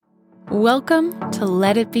Welcome to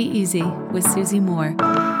Let It Be Easy with Susie Moore.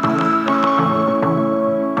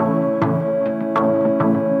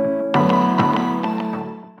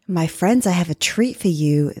 My friends, I have a treat for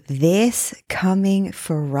you this coming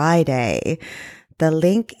Friday. The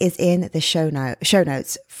link is in the show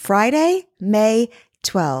notes. Friday, May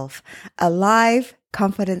 12th, a live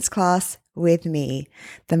confidence class with me,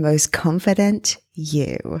 the most confident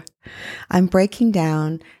you. I'm breaking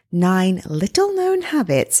down 9 little known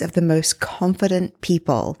habits of the most confident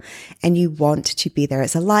people, and you want to be there.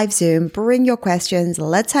 It's a live Zoom. Bring your questions.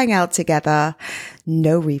 Let's hang out together.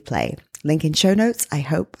 No replay. Link in show notes. I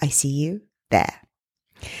hope I see you there.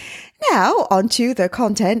 Now, on to the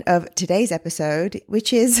content of today's episode,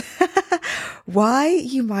 which is why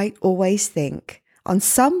you might always think on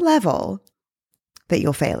some level that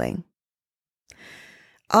you're failing.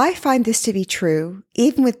 I find this to be true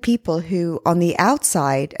even with people who on the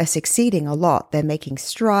outside are succeeding a lot. They're making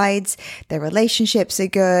strides, their relationships are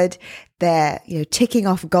good, they're ticking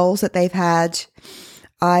off goals that they've had.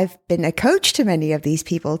 I've been a coach to many of these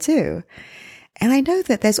people too. And I know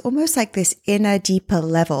that there's almost like this inner, deeper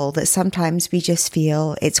level that sometimes we just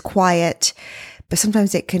feel it's quiet, but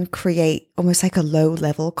sometimes it can create almost like a low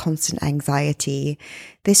level constant anxiety,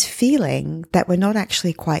 this feeling that we're not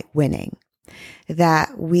actually quite winning,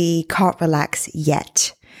 that we can't relax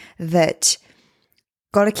yet, that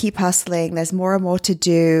got to keep hustling, there's more and more to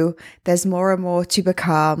do, there's more and more to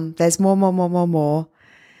become, there's more.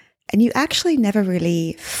 And you actually never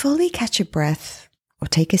really fully catch a breath or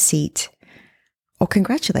take a seat or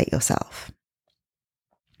congratulate yourself.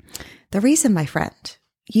 The reason, my friend,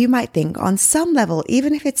 you might think on some level,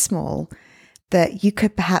 even if it's small, that you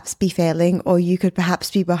could perhaps be failing or you could perhaps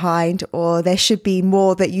be behind or there should be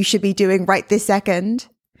more that you should be doing right this second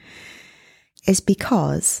is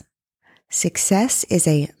because success is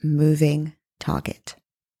a moving target.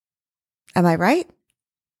 Am I right?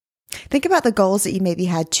 Think about the goals that you maybe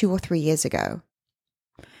had 2 or 3 years ago.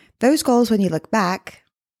 Those goals, when you look back,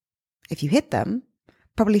 if you hit them,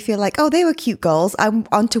 probably feel like, oh, they were cute goals. I'm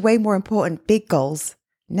on to way more important big goals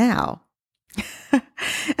now.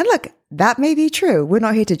 And look, that may be true. We're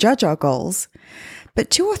not here to judge our goals. But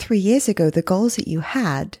 2 or 3 years ago, the goals that you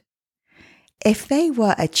had, if they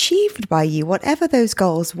were achieved by you, whatever those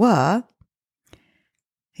goals were,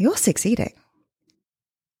 you're succeeding.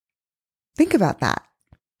 Think about that.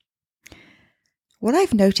 What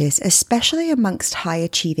I've noticed, especially amongst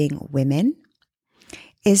high-achieving women,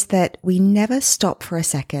 is that we never stop for a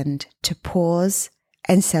second to pause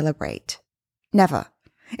and celebrate. Never.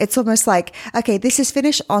 It's almost like, okay, this is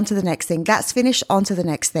finished, on to the next thing. That's finished, on to the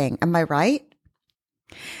next thing. Am I right?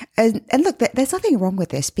 And look, there's nothing wrong with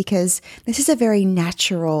this because this is a very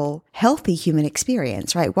natural, healthy human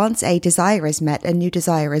experience, right? Once a desire is met, a new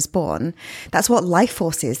desire is born. That's what life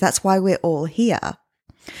force is. That's why we're all here.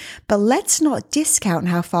 But let's not discount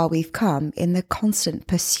how far we've come in the constant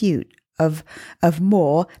pursuit of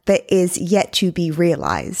more that is yet to be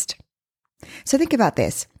realized. So think about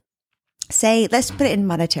this. Say, let's put it in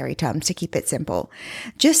monetary terms to keep it simple.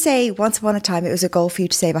 Just say once upon a time, it was a goal for you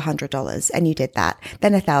to save $100 and you did that.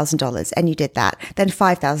 Then $1,000 and you did that. Then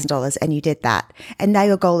 $5,000 and you did that. And now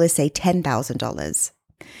your goal is say $10,000.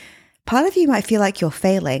 Part of you might feel like you're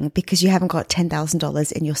failing because you haven't got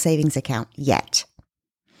 $10,000 in your savings account yet.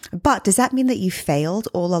 But does that mean that you failed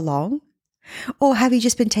all along? Or have you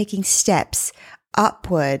just been taking steps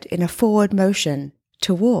upward in a forward motion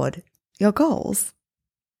toward your goals?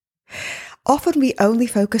 Often we only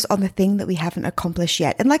focus on the thing that we haven't accomplished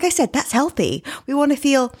yet. And like I said, that's healthy. We want to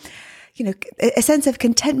feel, a sense of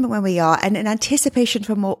contentment when we are and an anticipation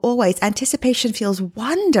for more always. Anticipation feels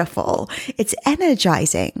wonderful. It's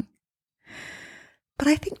energizing. But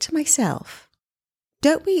I think to myself,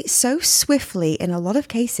 don't we so swiftly, in a lot of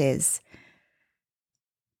cases,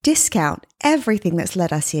 discount everything that's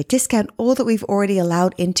led us here, discount all that we've already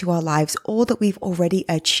allowed into our lives, all that we've already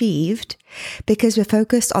achieved, because we're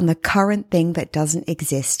focused on the current thing that doesn't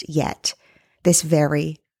exist yet, this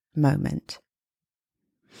very moment.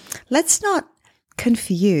 Let's not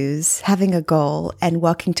confuse having a goal and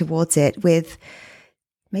working towards it with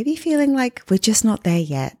maybe feeling like we're just not there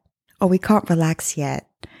yet, or we can't relax yet,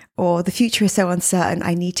 or the future is so uncertain,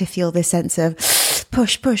 I need to feel this sense of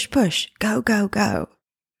push, go.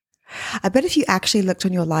 I bet if you actually looked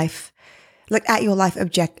at your life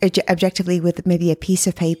objectively with maybe a piece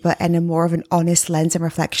of paper and a more of an honest lens and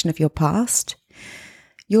reflection of your past,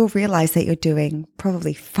 you'll realize that you're doing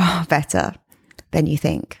probably far better than you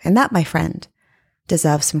think. And that, my friend,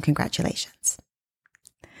 deserves some congratulations.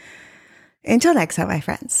 Until next time, my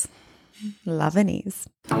friends, love and ease.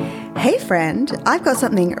 Hey friend, I've got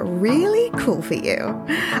something really cool for you.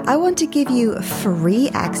 I want to give you free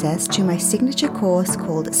access to my signature course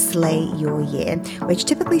called Slay Your Year, which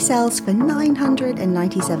typically sells for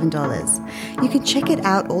 $997. You can check it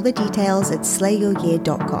out, all the details at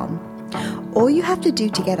slayyouryear.com. All you have to do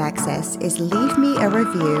to get access is leave me a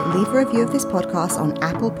review. Leave a review of this podcast on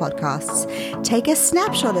Apple Podcasts. Take a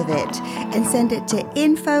snapshot of it and send it to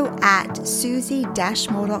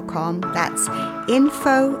info@susie-moore.com. That's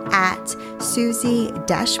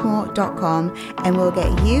info@susie-moore.com, and we'll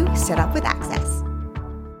get you set up with access.